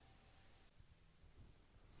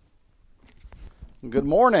Good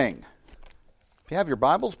morning. If you have your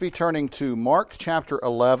Bibles, be turning to Mark chapter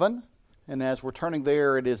 11. And as we're turning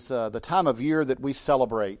there, it is the time of year that we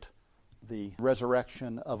celebrate the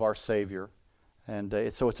resurrection of our Savior.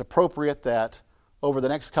 And so it's appropriate that over the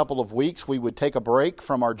next couple of weeks we would take a break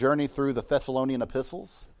from our journey through the Thessalonian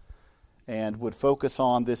epistles and would focus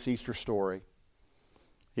on this Easter story.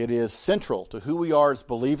 It is central to who we are as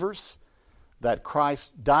believers that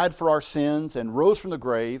Christ died for our sins and rose from the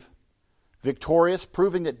grave, victorious,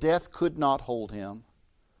 proving that death could not hold him.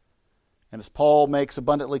 And as Paul makes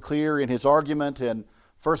abundantly clear in his argument in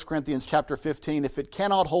 1 Corinthians chapter 15, if it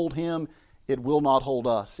cannot hold him, it will not hold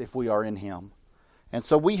us if we are in him. And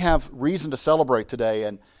so we have reason to celebrate today.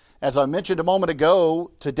 And as I mentioned a moment ago,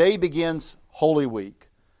 today begins Holy Week.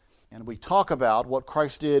 And we talk about what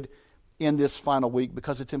Christ did in this final week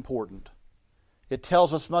because it's important. It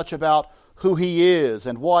tells us much about who he is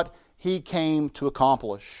and what he came to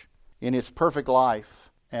accomplish in his perfect life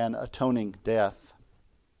and atoning death.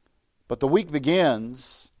 But the week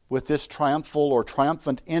begins with this triumphal or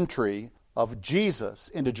triumphant entry of Jesus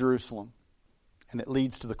into Jerusalem, and it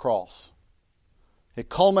leads to the cross. It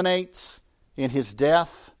culminates in his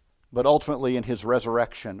death, but ultimately in his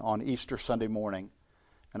resurrection on Easter Sunday morning.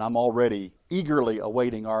 And I'm already eagerly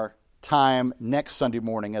awaiting our time next Sunday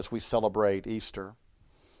morning as we celebrate Easter.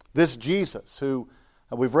 This Jesus, who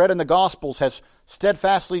we've read in the Gospels, has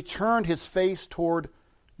steadfastly turned his face toward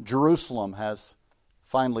Jerusalem, has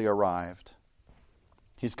finally arrived.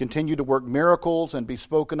 He's continued to work miracles and be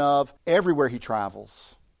spoken of everywhere he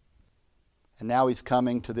travels. And now he's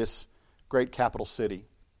coming to this great capital city.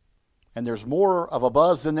 And there's more of a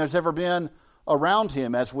buzz than there's ever been around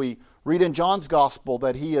him as we read in John's Gospel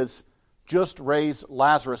that he has just raised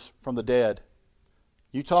Lazarus from the dead.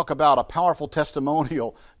 You talk about a powerful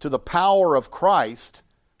testimonial to the power of Christ,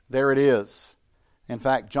 there it is. In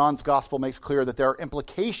fact, John's Gospel makes clear that there are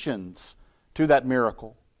implications to that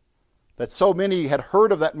miracle. That so many had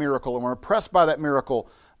heard of that miracle and were impressed by that miracle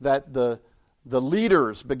that the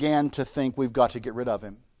leaders began to think, we've got to get rid of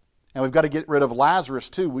him. And we've got to get rid of Lazarus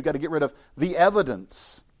too. We've got to get rid of the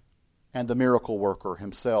evidence and the miracle worker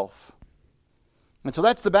himself. And so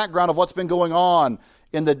that's the background of what's been going on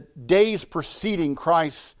in the days preceding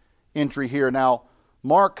Christ's entry here. Now,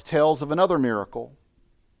 Mark tells of another miracle,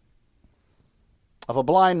 of a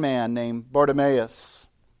blind man named Bartimaeus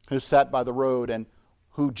who sat by the road and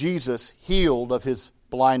who Jesus healed of his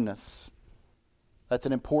blindness. That's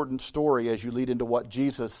an important story as you lead into what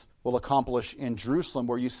Jesus will accomplish in Jerusalem,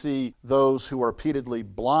 where you see those who are repeatedly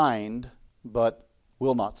blind but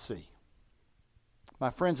will not see. My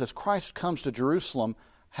friends, as Christ comes to Jerusalem,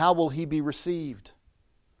 how will he be received?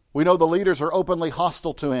 We know the leaders are openly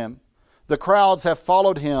hostile to him. The crowds have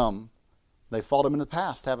followed him. They followed him in the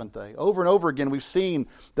past, haven't they? Over and over again we've seen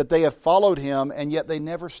that they have followed him, and yet they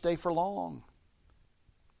never stay for long.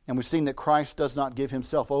 And we've seen that Christ does not give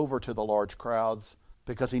himself over to the large crowds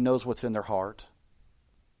because he knows what's in their heart.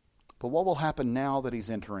 But what will happen now that he's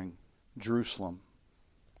entering Jerusalem?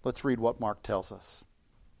 Let's read what Mark tells us.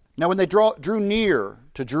 Now when they drew near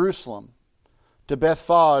to Jerusalem, to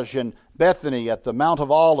Bethphage and Bethany at the Mount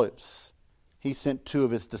of Olives, he sent two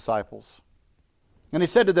of his disciples. And he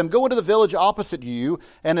said to them, go into the village opposite you,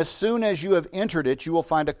 and as soon as you have entered it, you will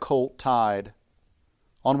find a colt tied,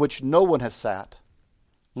 on which no one has sat.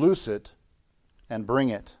 Loose it and bring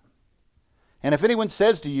it. And if anyone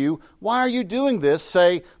says to you, why are you doing this?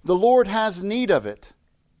 Say, the Lord has need of it.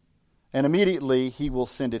 And immediately he will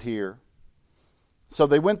send it here. So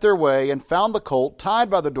they went their way and found the colt tied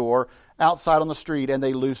by the door outside on the street, and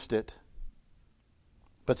they loosed it.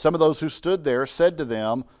 But some of those who stood there said to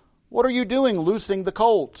them, what are you doing loosing the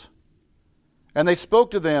colt? And they spoke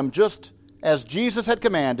to them just as Jesus had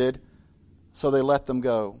commanded, so they let them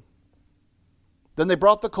go. Then they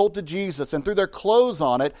brought the colt to Jesus and threw their clothes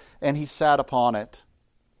on it, and he sat upon it.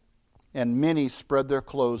 And many spread their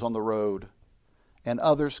clothes on the road, and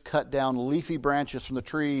others cut down leafy branches from the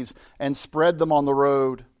trees and spread them on the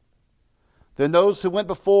road. Then those who went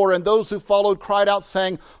before and those who followed cried out,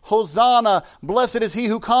 saying, Hosanna, blessed is he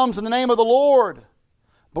who comes in the name of the Lord.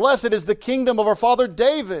 Blessed is the kingdom of our father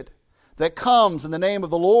David that comes in the name of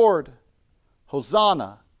the Lord.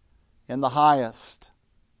 Hosanna in the highest.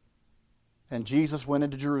 And Jesus went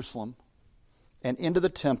into Jerusalem and into the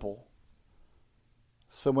temple.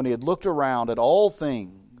 So when he had looked around at all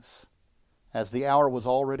things, as the hour was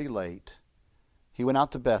already late, he went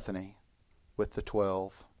out to Bethany with the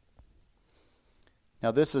 12.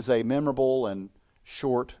 Now this is a memorable and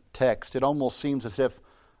short text. It almost seems as if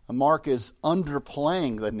Mark is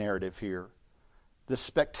underplaying the narrative here. This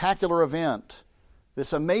spectacular event,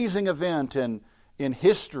 this amazing event in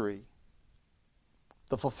history,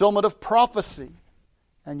 the fulfillment of prophecy.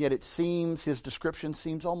 And yet it seems, his description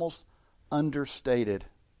seems almost understated.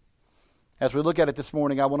 As we look at it this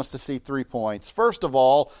morning, I want us to see 3 points. First of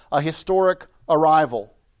all, a historic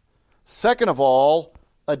arrival. Second of all,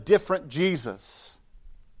 a different Jesus.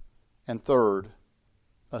 And third,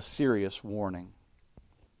 a serious warning.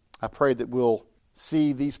 I pray that we'll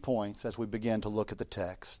see these points as we begin to look at the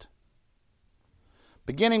text.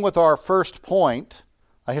 Beginning with our first point,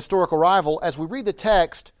 a historic arrival, as we read the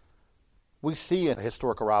text, we see a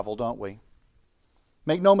historic arrival, don't we?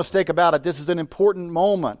 Make no mistake about it, this is an important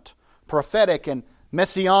moment, prophetic and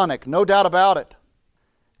messianic, no doubt about it.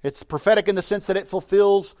 It's prophetic in the sense that it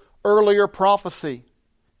fulfills earlier prophecy.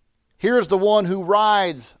 Here's the one who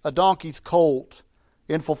rides a donkey's colt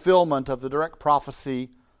in fulfillment of the direct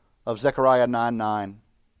prophecy of Zechariah 9:9.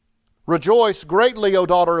 Rejoice greatly, O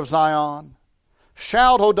daughter of Zion.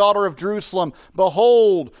 Shout, O daughter of Jerusalem.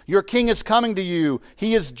 Behold, your king is coming to you.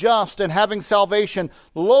 He is just and having salvation,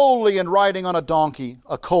 lowly and riding on a donkey,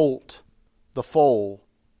 a colt, the foal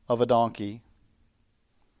of a donkey.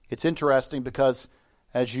 It's interesting because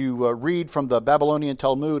as you read from the Babylonian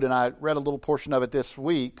Talmud, and I read a little portion of it this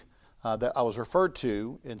week that I was referred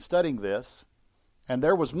to in studying this, and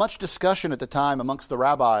there was much discussion at the time amongst the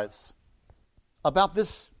rabbis about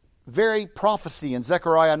this very prophecy in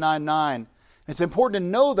Zechariah 9:9. It's important to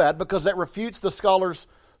know that because that refutes the scholars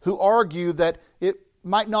who argue that it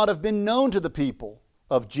might not have been known to the people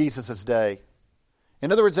of Jesus' day.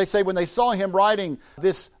 In other words, they say when they saw him riding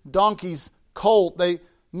this donkey's colt, they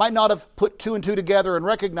might not have put two and two together and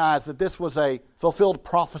recognized that this was a fulfilled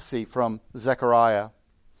prophecy from Zechariah.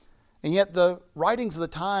 And yet the writings of the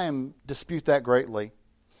time dispute that greatly.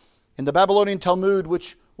 In the Babylonian Talmud,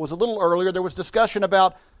 which was a little earlier, there was discussion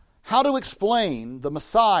about how to explain the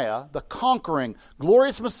Messiah, the conquering,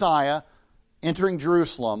 glorious Messiah, entering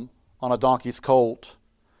Jerusalem on a donkey's colt.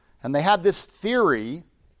 And they had this theory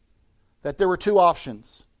that there were two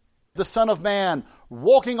options. The Son of Man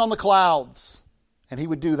walking on the clouds, and he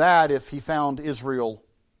would do that if he found Israel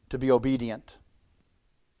to be obedient.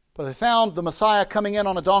 But if they found the Messiah coming in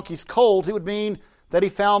on a donkey's colt, it would mean that he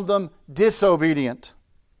found them disobedient.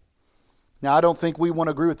 Now, I don't think we want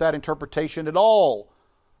to agree with that interpretation at all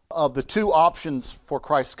of the two options for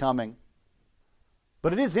Christ's coming.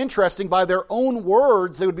 But it is interesting, by their own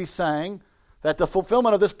words, they would be saying that the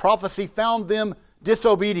fulfillment of this prophecy found them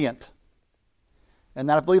disobedient.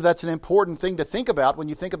 And I believe that's an important thing to think about when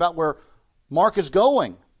you think about where Mark is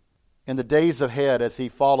going in the days ahead as he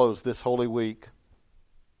follows this Holy Week.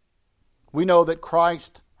 We know that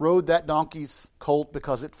Christ rode that donkey's colt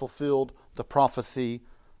because it fulfilled the prophecy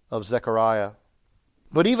of Zechariah.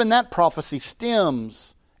 But even that prophecy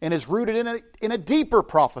stems and is rooted in a deeper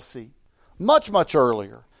prophecy, much, much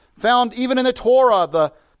earlier, found even in the Torah,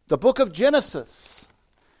 the book of Genesis.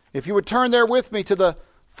 If you would turn there with me to the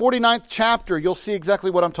 49th chapter, you'll see exactly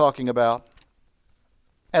what I'm talking about.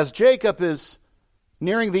 As Jacob is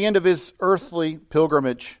nearing the end of his earthly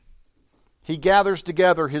pilgrimage, he gathers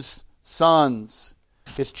together his sons,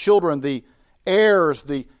 his children, the heirs,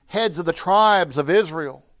 the heads of the tribes of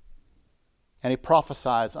Israel, and he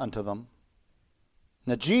prophesies unto them.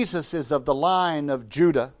 Now, Jesus is of the line of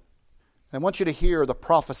Judah. I want you to hear the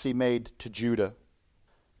prophecy made to Judah.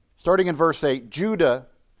 Starting in verse 8, Judah,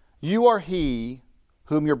 you are he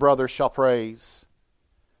whom your brothers shall praise.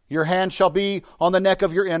 Your hand shall be on the neck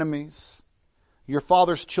of your enemies. Your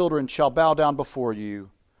father's children shall bow down before you.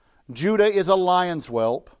 Judah is a lion's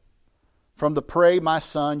whelp. From the prey, my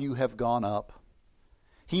son, you have gone up.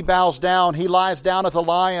 He bows down, he lies down as a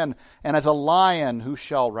lion, and as a lion who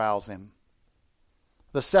shall rouse him?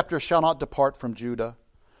 The scepter shall not depart from Judah,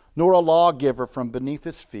 nor a lawgiver from beneath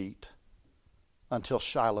his feet, until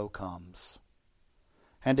Shiloh comes.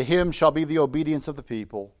 And to him shall be the obedience of the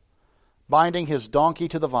people, binding his donkey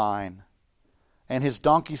to the vine, and his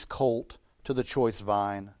donkey's colt to the choice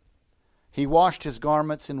vine. He washed his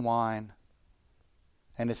garments in wine,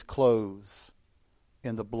 and his clothes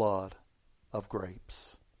in the blood of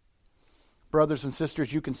grapes. Brothers and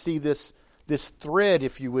sisters, you can see this thread,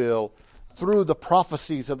 if you will, through the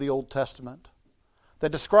prophecies of the Old Testament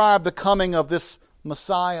that describe the coming of this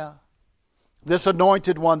Messiah, this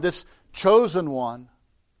anointed one, this chosen one.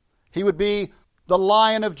 He would be the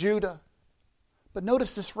Lion of Judah. But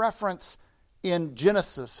notice this reference in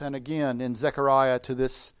Genesis and again in Zechariah to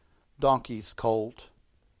this donkey's colt.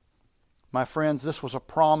 My friends, this was a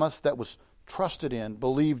promise that was trusted in,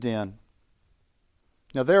 believed in.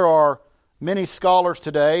 Now, there are many scholars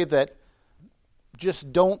today that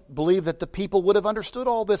just don't believe that the people would have understood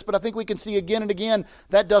all this, but I think we can see again and again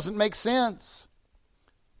that doesn't make sense.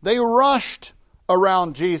 They rushed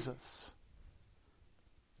around Jesus.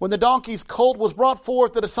 When the donkey's colt was brought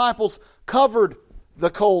forth, the disciples covered the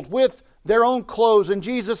colt with their own clothes, and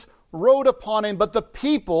Jesus rode upon him. But the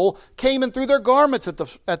people came and threw their garments at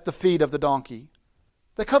the feet of the donkey.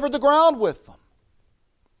 They covered the ground with them.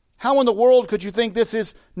 How in the world could you think this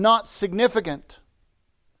is not significant?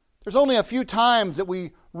 There's only a few times that we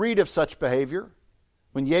read of such behavior.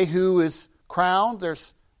 When Jehu is crowned,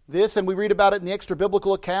 there's this, and we read about it in the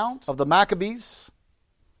extra-biblical account of the Maccabees.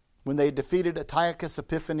 When they defeated Antiochus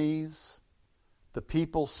Epiphanes, the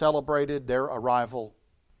people celebrated their arrival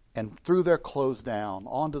and threw their clothes down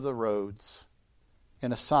onto the roads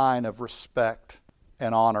in a sign of respect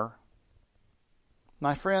and honor.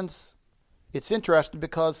 My friends, it's interesting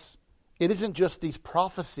because it isn't just these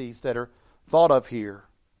prophecies that are thought of here,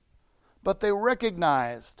 but they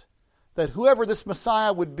recognized that whoever this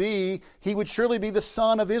Messiah would be, he would surely be the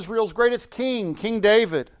son of Israel's greatest king, King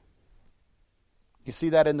David. You see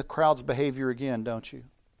that in the crowd's behavior again, don't you?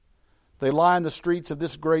 They line the streets of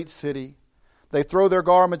this great city. They throw their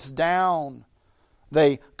garments down.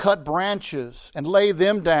 They cut branches and lay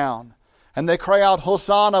them down. And they cry out,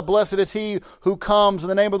 Hosanna, blessed is he who comes in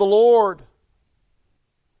the name of the Lord.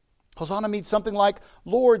 Hosanna means something like,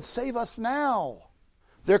 Lord, save us now.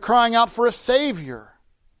 They're crying out for a Savior.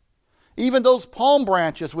 Even those palm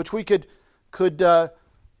branches, which we could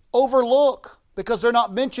overlook because they're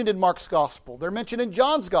not mentioned in Mark's Gospel. They're mentioned in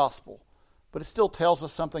John's Gospel. But it still tells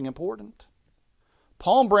us something important.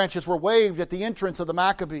 Palm branches were waved at the entrance of the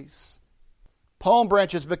Maccabees. Palm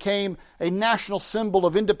branches became a national symbol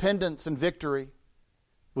of independence and victory. It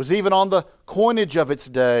was even on the coinage of its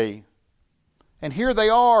day. And here they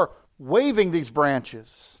are, waving these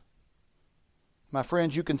branches. My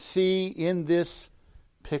friends, you can see in this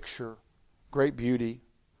picture great beauty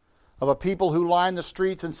of a people who line the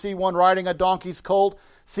streets and see one riding a donkey's colt,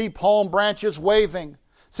 see palm branches waving,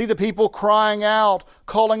 see the people crying out,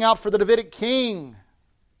 calling out for the Davidic king.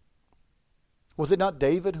 Was it not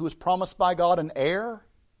David who was promised by God an heir?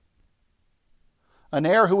 An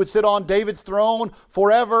heir who would sit on David's throne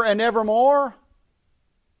forever and evermore?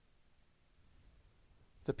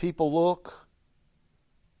 The people look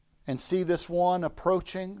and see this one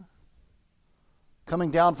approaching, coming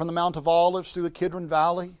down from the Mount of Olives through the Kidron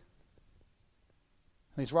Valley.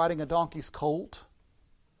 And he's riding a donkey's colt.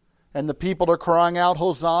 And the people are crying out,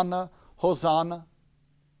 Hosanna, Hosanna.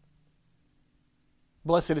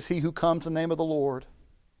 Blessed is he who comes in the name of the Lord.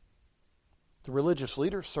 The religious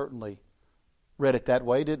leaders certainly read it that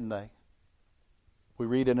way, didn't they? We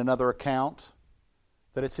read in another account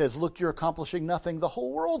that it says, look, you're accomplishing nothing. The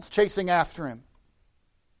whole world's chasing after him.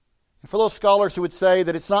 And for those scholars who would say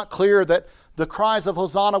that it's not clear that the cries of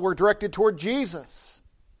Hosanna were directed toward Jesus,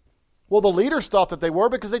 well, the leaders thought that they were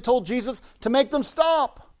because they told Jesus to make them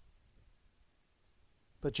stop.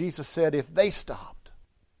 But Jesus said if they stopped,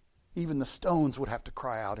 even the stones would have to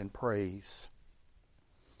cry out in praise.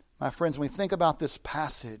 My friends, when we think about this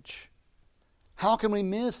passage, how can we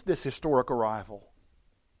miss this historic arrival?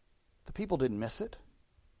 The people didn't miss it.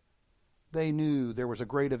 They knew there was a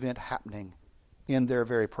great event happening in their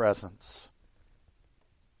very presence.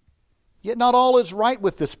 Yet not all is right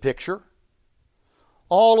with this picture.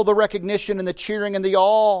 All of the recognition and the cheering and the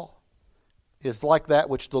awe is like that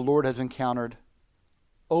which the Lord has encountered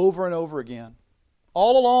over and over again,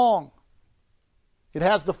 all along. It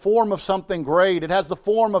has the form of something great. It has the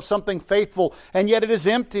form of something faithful, and yet it is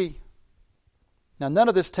empty. Now, none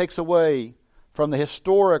of this takes away from the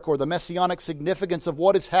historic or the messianic significance of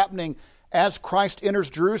what is happening as Christ enters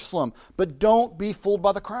Jerusalem. But don't be fooled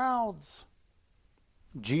by the crowds.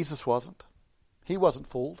 Jesus wasn't. He wasn't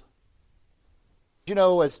fooled. You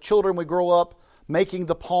know, as children, we grow up making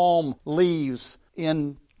the palm leaves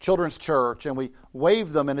in children's church, and we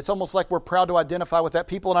wave them, and it's almost like we're proud to identify with that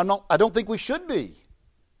people, and I don't think we should be.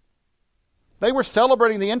 They were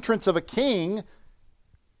celebrating the entrance of a king.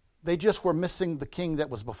 They just were missing the king that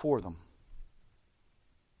was before them.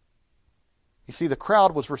 You see, the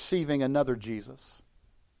crowd was receiving another Jesus.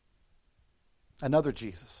 Another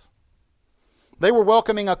Jesus. They were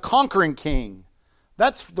welcoming a conquering king.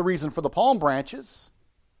 That's the reason for the palm branches.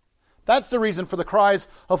 That's the reason for the cries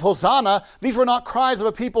of Hosanna. These were not cries of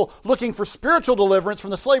a people looking for spiritual deliverance from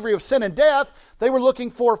the slavery of sin and death. They were looking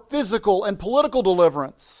for physical and political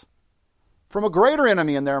deliverance from a greater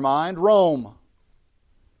enemy in their mind, Rome.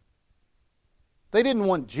 They didn't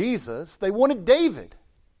want Jesus. They wanted David.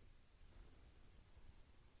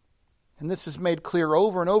 And this is made clear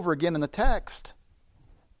over and over again in the text.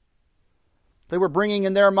 They were bringing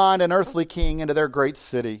in their mind an earthly king into their great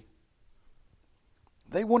city.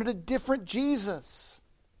 They wanted a different Jesus.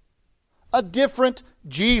 A different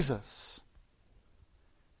Jesus.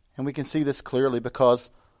 And we can see this clearly because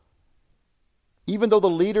Even though the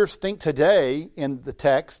leaders think today in the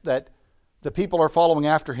text that the people are following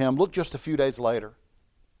after him, look just a few days later.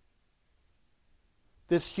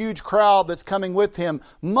 This huge crowd that's coming with him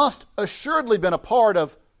must assuredly been a part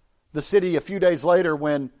of the city a few days later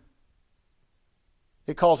when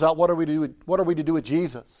it calls out, what are we to do with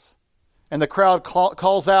Jesus? And the crowd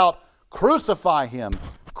calls out, crucify him,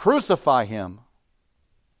 crucify him.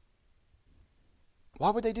 Why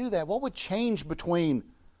would they do that? What would change between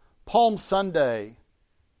Palm Sunday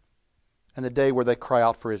and the day where they cry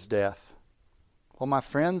out for his death? Well, my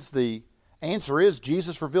friends, the answer is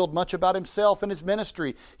Jesus revealed much about himself and his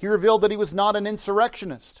ministry. He revealed that he was not an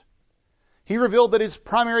insurrectionist. He revealed that his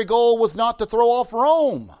primary goal was not to throw off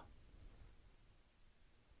Rome.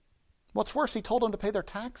 What's worse, he told them to pay their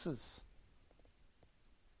taxes.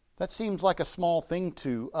 That seems like a small thing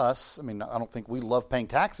to us. I mean, I don't think we love paying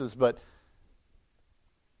taxes, but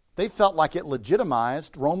they felt like it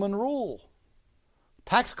legitimized Roman rule.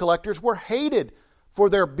 Tax collectors were hated for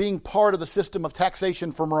their being part of the system of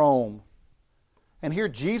taxation from Rome. And here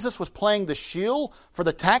Jesus was playing the shield for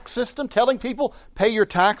the tax system, telling people, pay your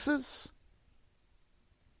taxes.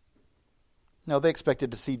 No, they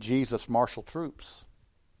expected to see Jesus marshal troops,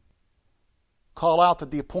 call out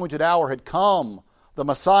that the appointed hour had come, the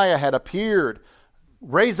Messiah had appeared,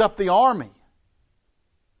 raise up the army.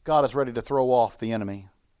 God is ready to throw off the enemy.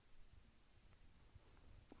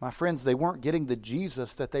 My friends, they weren't getting the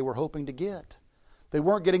Jesus that they were hoping to get. They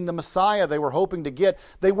weren't getting the Messiah they were hoping to get.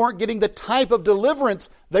 They weren't getting the type of deliverance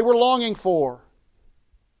they were longing for.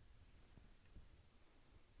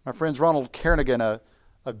 My friends, Ronald Kernigan,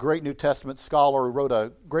 a great New Testament scholar who wrote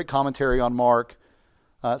a great commentary on Mark,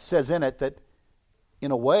 says in it that, in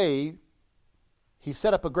a way, he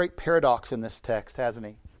set up a great paradox in this text, hasn't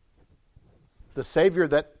he? The Savior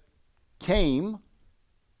that came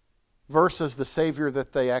versus the Savior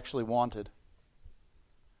that they actually wanted.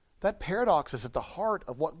 That paradox is at the heart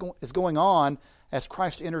of what is going on as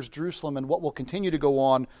Christ enters Jerusalem and what will continue to go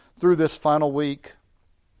on through this final week.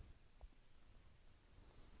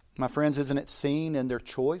 My friends, isn't it seen in their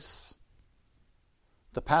choice?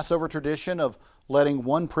 The Passover tradition of letting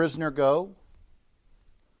one prisoner go.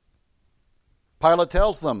 Pilate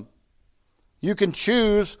tells them, you can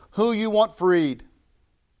choose who you want freed.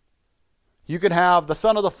 You can have the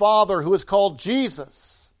Son of the Father who is called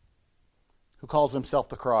Jesus, who calls himself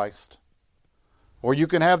the Christ. Or you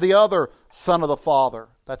can have the other Son of the Father.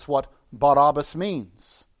 That's what Barabbas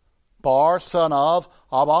means. Bar, son of,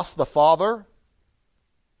 Abbas, the Father.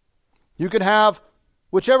 You can have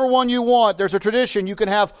whichever one you want. There's a tradition. You can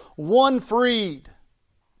have one freed.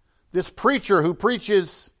 This preacher who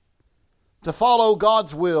preaches to follow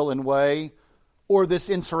God's will and way, or this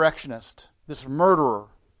insurrectionist, this murderer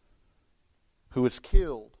who is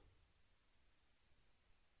killed.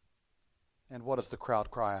 And what does the crowd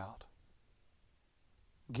cry out?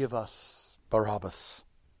 Give us Barabbas.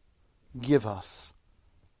 Give us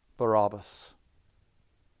Barabbas.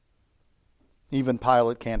 Even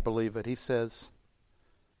Pilate can't believe it. He says,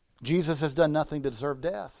 Jesus has done nothing to deserve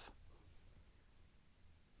death,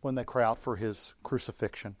 when they cry out for his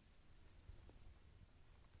crucifixion.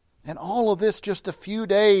 And all of this just a few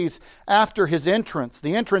days after his entrance,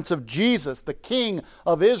 the entrance of Jesus, the King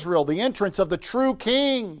of Israel, the entrance of the true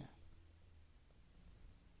King.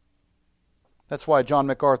 That's why John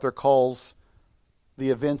MacArthur calls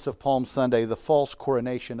the events of Palm Sunday the false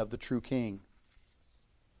coronation of the true King.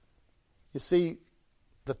 You see,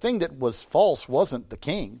 the thing that was false wasn't the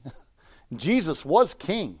king. Jesus was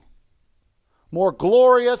king. More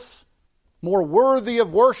glorious, more worthy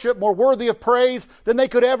of worship, more worthy of praise than they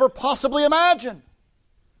could ever possibly imagine.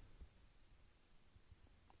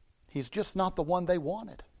 He's just not the one they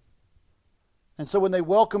wanted. And so when they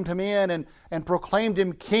welcomed him in and proclaimed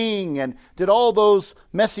him king and did all those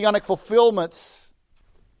messianic fulfillments,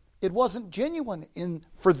 it wasn't genuine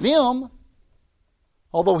for them.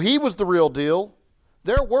 Although he was the real deal,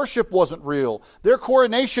 their worship wasn't real. Their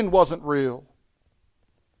coronation wasn't real.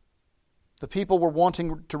 The people were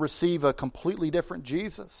wanting to receive a completely different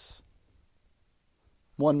Jesus.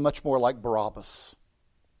 One much more like Barabbas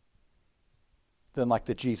than like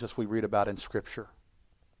the Jesus we read about in Scripture.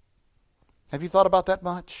 Have you thought about that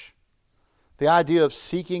much? The idea of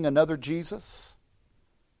seeking another Jesus?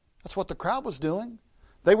 That's what the crowd was doing.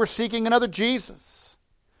 They were seeking another Jesus.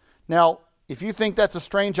 Now, if you think that's a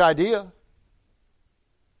strange idea,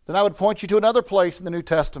 then I would point you to another place in the New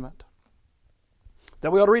Testament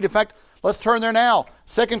that we ought to read. In fact, let's turn there now.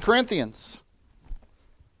 2 Corinthians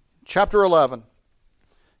chapter 11.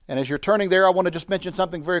 And as you're turning there, I want to just mention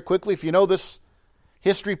something very quickly. If you know this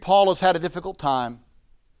history, Paul has had a difficult time.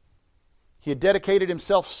 He had dedicated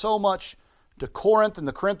himself so much to Corinth and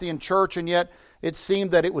the Corinthian church, and yet it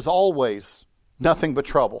seemed that it was always nothing but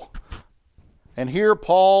trouble. And here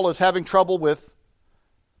Paul is having trouble with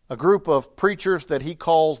a group of preachers that he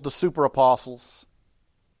calls the super apostles.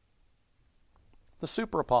 The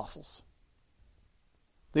super apostles.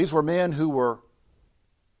 These were men who were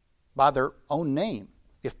by their own name.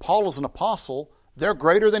 If Paul is an apostle, they're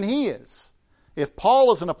greater than he is. If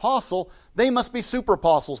Paul is an apostle, they must be super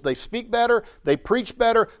apostles. They speak better, they preach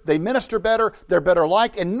better, they minister better, they're better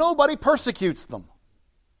liked, and nobody persecutes them.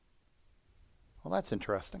 Well, that's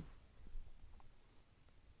interesting.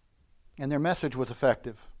 And their message was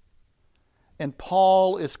effective. And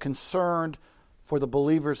Paul is concerned for the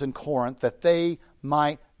believers in Corinth that they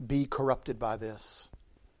might be corrupted by this.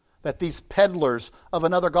 That these peddlers of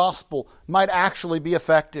another gospel might actually be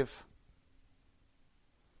effective.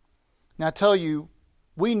 Now I tell you,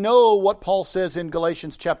 we know what Paul says in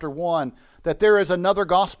Galatians chapter 1, that there is another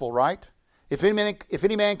gospel, right? If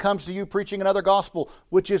any man comes to you preaching another gospel,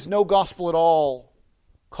 which is no gospel at all,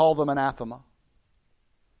 call them anathema.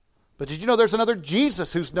 But did you know there's another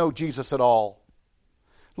Jesus who's no Jesus at all?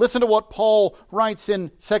 Listen to what Paul writes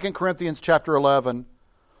in 2 Corinthians chapter 11.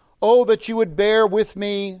 Oh, that you would bear with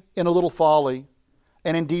me in a little folly,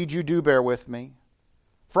 and indeed you do bear with me.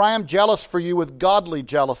 For I am jealous for you with godly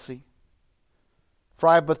jealousy. For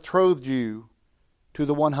I have betrothed you to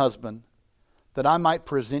the one husband, that I might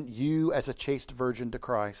present you as a chaste virgin to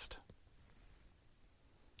Christ.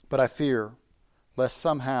 But I fear, lest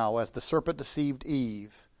somehow, as the serpent deceived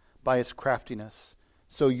Eve by his craftiness,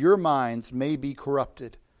 so your minds may be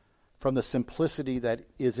corrupted from the simplicity that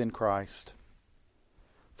is in Christ.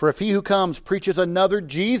 For if he who comes preaches another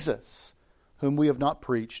Jesus, whom we have not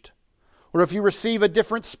preached, or if you receive a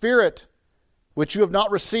different spirit, which you have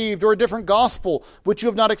not received, or a different gospel, which you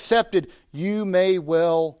have not accepted, you may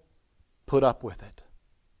well put up with it.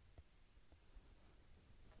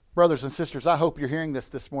 Brothers and sisters, I hope you're hearing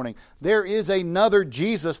this morning. There is another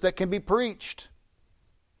Jesus that can be preached.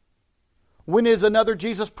 When is another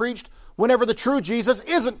Jesus preached? Whenever the true Jesus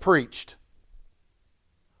isn't preached.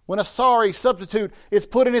 When a sorry substitute is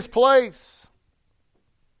put in his place.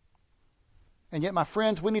 And yet, my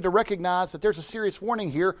friends, we need to recognize that there's a serious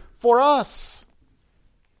warning here for us.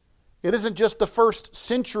 It isn't just the first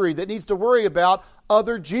century that needs to worry about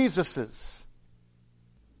other Jesuses.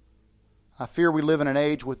 I fear we live in an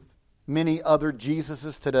age with many other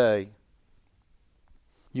Jesuses today.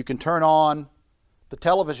 You can turn on the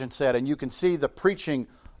television set and you can see the preaching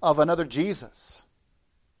of another Jesus.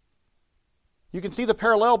 You can see the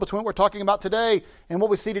parallel between what we're talking about today and what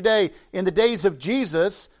we see today. In the days of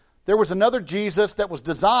Jesus, there was another Jesus that was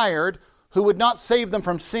desired who would not save them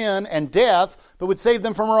from sin and death, but would save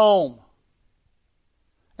them from Rome.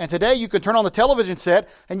 And today you can turn on the television set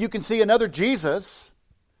and you can see another Jesus,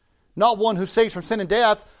 not one who saves from sin and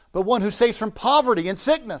death, but one who saves from poverty and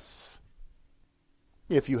sickness.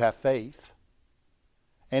 If you have faith,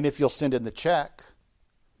 and if you'll send in the check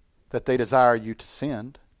that they desire you to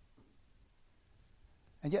send.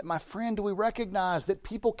 And yet, my friend, do we recognize that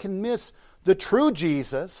people can miss the true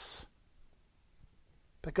Jesus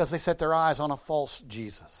because they set their eyes on a false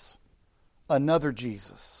Jesus, another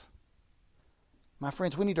Jesus? My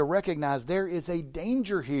friends, we need to recognize there is a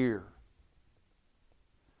danger here.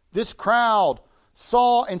 This crowd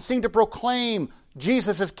saw and seemed to proclaim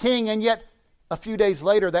Jesus as king, and yet a few days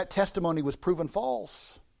later that testimony was proven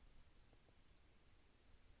false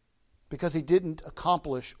because he didn't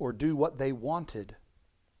accomplish or do what they wanted.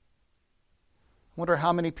 I wonder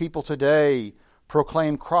how many people today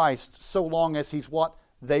proclaim Christ so long as he's what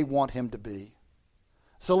they want him to be,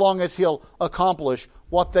 so long as he'll accomplish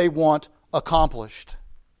what they want accomplished.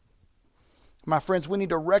 My friends, we need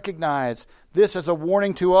to recognize this as a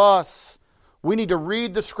warning to us. We need to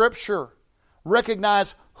read the Scripture,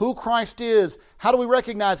 recognize who Christ is. How do we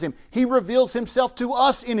recognize him? He reveals himself to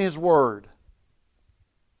us in his Word.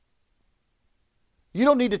 You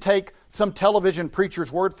don't need to take some television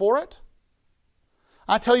preacher's word for it.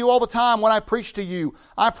 I tell you all the time when I preach to you,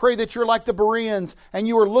 I pray that you're like the Bereans and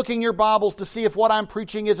you are looking your Bibles to see if what I'm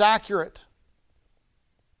preaching is accurate.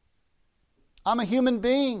 I'm a human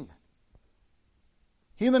being.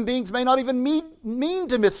 Human beings may not even mean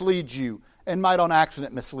to mislead you and might on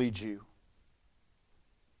accident mislead you.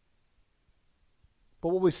 But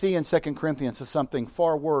what we see in 2 Corinthians is something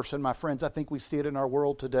far worse, and my friends, I think we see it in our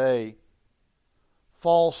world today.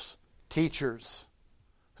 False teachers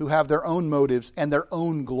who have their own motives and their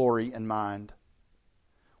own glory in mind,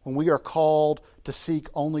 when we are called to seek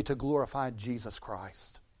only to glorify Jesus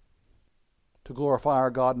Christ, to glorify our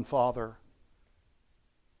God and Father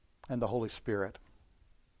and the Holy Spirit,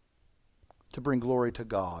 to bring glory to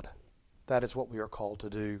God. That is what we are called to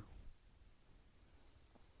do.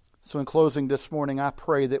 So in closing this morning, I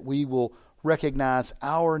pray that we will recognize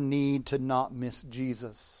our need to not miss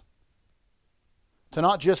Jesus. To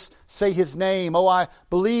not just say His name. Oh, I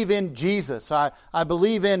believe in Jesus. I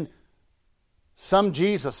believe in some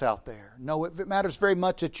Jesus out there. No, it matters very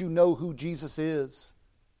much that you know who Jesus is.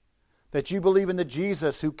 That you believe in the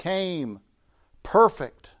Jesus who came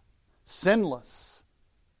perfect, sinless,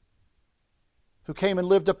 who came and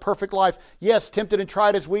lived a perfect life. Yes, tempted and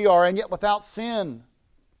tried as we are, and yet without sin.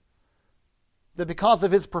 That because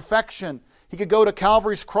of His perfection, He could go to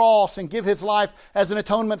Calvary's cross and give His life as an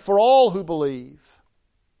atonement for all who believe.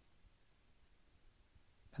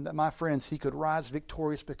 And that, my friends, He could rise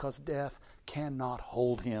victorious because death cannot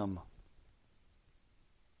hold Him.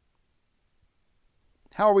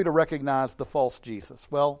 How are we to recognize the false Jesus?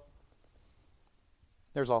 Well,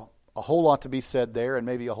 there's a whole lot to be said there, and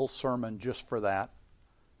maybe a whole sermon just for that.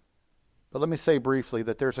 But let me say briefly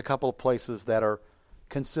that there's a couple of places that are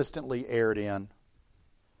consistently erred in.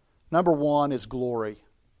 Number one is glory.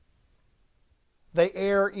 They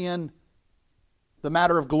err in the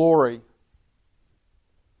matter of glory.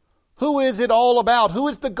 Who is it all about? Who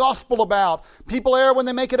is the gospel about? People err when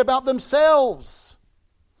they make it about themselves.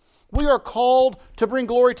 We are called to bring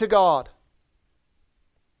glory to God.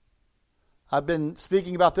 I've been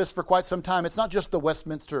speaking about this for quite some time. It's not just the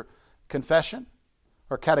Westminster Confession,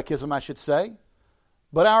 or Catechism, I should say,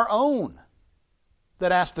 but our own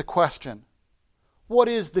that asks the question, what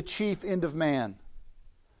is the chief end of man?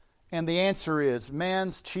 And the answer is,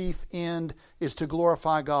 man's chief end is to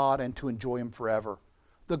glorify God and to enjoy Him forever.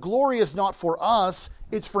 The glory is not for us,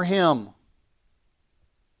 it's for Him.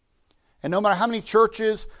 And no matter how many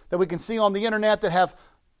churches that we can see on the internet that have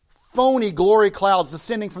phony glory clouds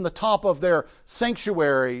descending from the top of their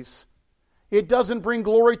sanctuaries, it doesn't bring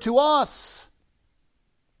glory to us.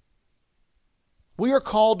 We are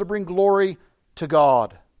called to bring glory to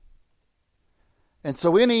God. And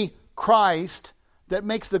so any Christ that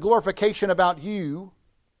makes the glorification about you,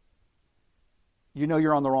 you know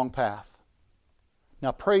you're on the wrong path.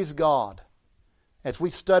 Now praise God. As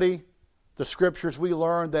we study the Scriptures, we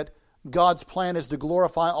learn that God's plan is to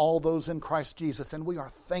glorify all those in Christ Jesus, and we are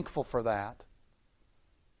thankful for that.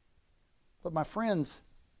 But my friends,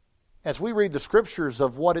 as we read the Scriptures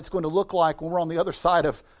of what it's going to look like when we're on the other side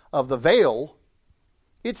of the veil,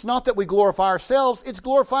 it's not that we glorify ourselves, it's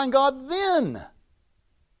glorifying God then.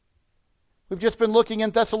 We've just been looking in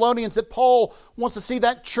Thessalonians that Paul wants to see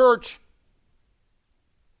that church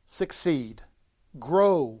succeed,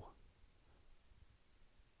 grow,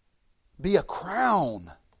 be a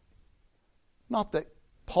crown. Not that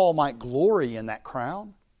Paul might glory in that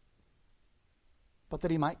crown, but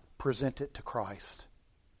that he might present it to Christ.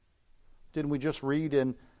 Didn't we just read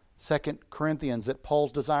in 2 Corinthians that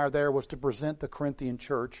Paul's desire there was to present the Corinthian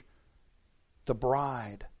church, the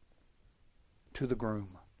bride, to the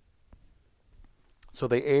groom? So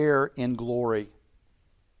they err in glory,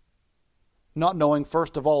 not knowing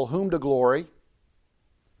first of all whom to glory,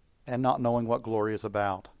 and not knowing what glory is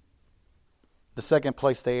about. The second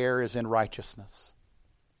place they err is in righteousness.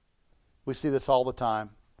 We see this all the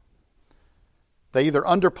time. They either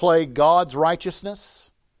underplay God's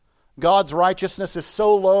righteousness. God's righteousness is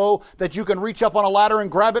so low that you can reach up on a ladder and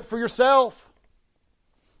grab it for yourself.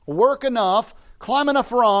 Work enough, climb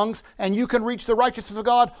enough rungs, and you can reach the righteousness of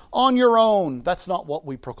God on your own. That's not what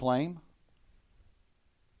we proclaim.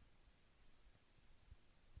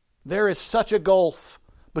 There is such a gulf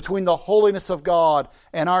between the holiness of God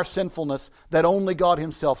and our sinfulness that only God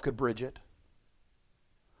Himself could bridge it.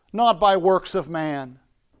 Not by works of man,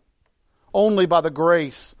 only by the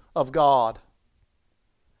grace of God.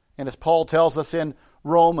 And as Paul tells us in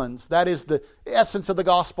Romans, that is the essence of the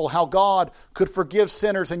gospel, how God could forgive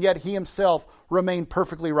sinners and yet He Himself remained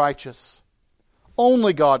perfectly righteous.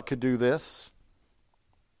 Only God could do this.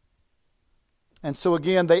 And so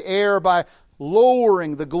again, they err by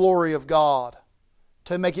lowering the glory of God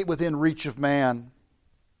to make it within reach of man.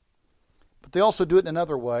 But they also do it in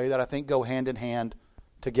another way that I think go hand in hand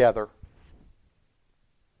together.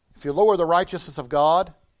 If you lower the righteousness of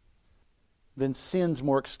God, then sin's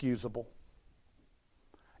more excusable.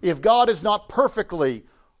 If God is not perfectly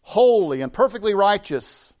holy and perfectly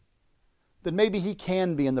righteous, then maybe He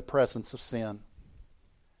can be in the presence of sin.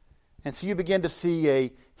 And so you begin to see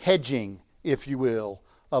a hedging, if you will,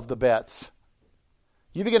 of the bets.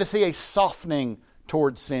 You begin to see a softening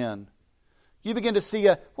towards sin. You begin to see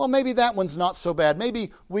maybe that one's not so bad.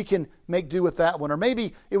 Maybe we can make do with that one. Or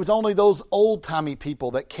maybe it was only those old-timey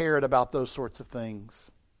people that cared about those sorts of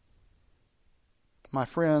things. My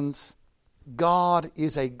friends, God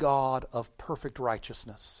is a God of perfect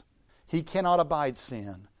righteousness. He cannot abide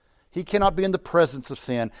sin. He cannot be in the presence of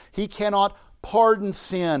sin. He cannot pardon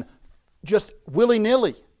sin just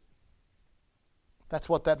willy-nilly. That's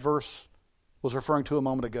what that verse was referring to a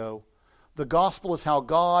moment ago. The gospel is how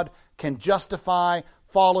God can justify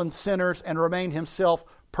fallen sinners and remain himself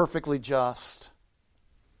perfectly just.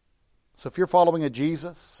 So if you're following a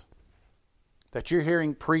Jesus that you're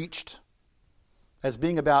hearing preached as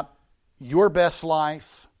being about your best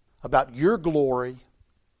life, about your glory,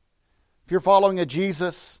 if you're following a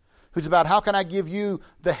Jesus who's about how can I give you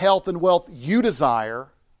the health and wealth you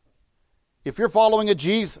desire, if you're following a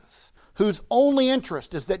Jesus whose only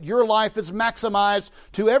interest is that your life is maximized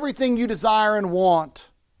to everything you desire and want,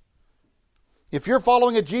 if you're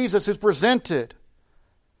following a Jesus who's presented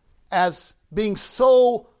as being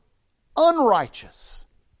so unrighteous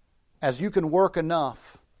as you can work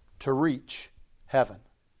enough to reach heaven,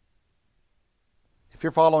 if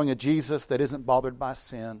you're following a Jesus that isn't bothered by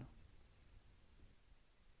sin,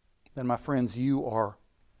 then my friends, you are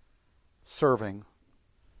serving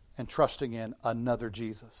and trusting in another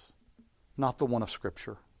Jesus, not the one of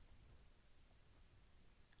Scripture.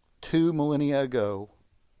 2 millennia ago,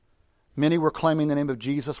 many were claiming the name of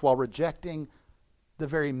Jesus while rejecting the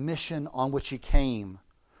very mission on which he came,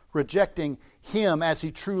 rejecting him as he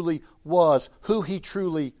truly was, who he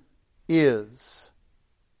truly is.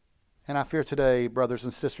 And I fear today, brothers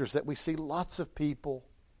and sisters, that we see lots of people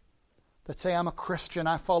that say, I'm a Christian,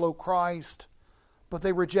 I follow Christ, but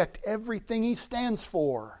they reject everything he stands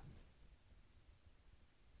for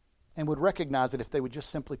and would recognize it if they would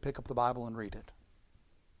just simply pick up the Bible and read it.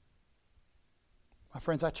 My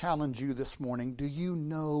friends, I challenge you this morning, do you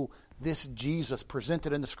know this Jesus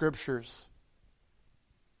presented in the Scriptures?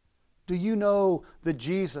 Do you know the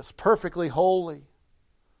Jesus, perfectly holy,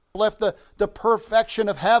 left the perfection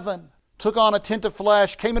of heaven, took on a tint of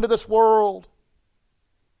flesh, came into this world,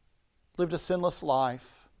 lived a sinless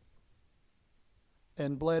life,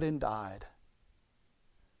 and bled and died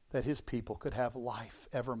that his people could have life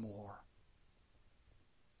evermore?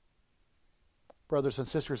 Brothers and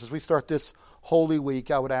sisters, as we start this Holy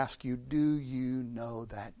Week, I would ask you, do you know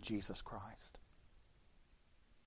that Jesus Christ?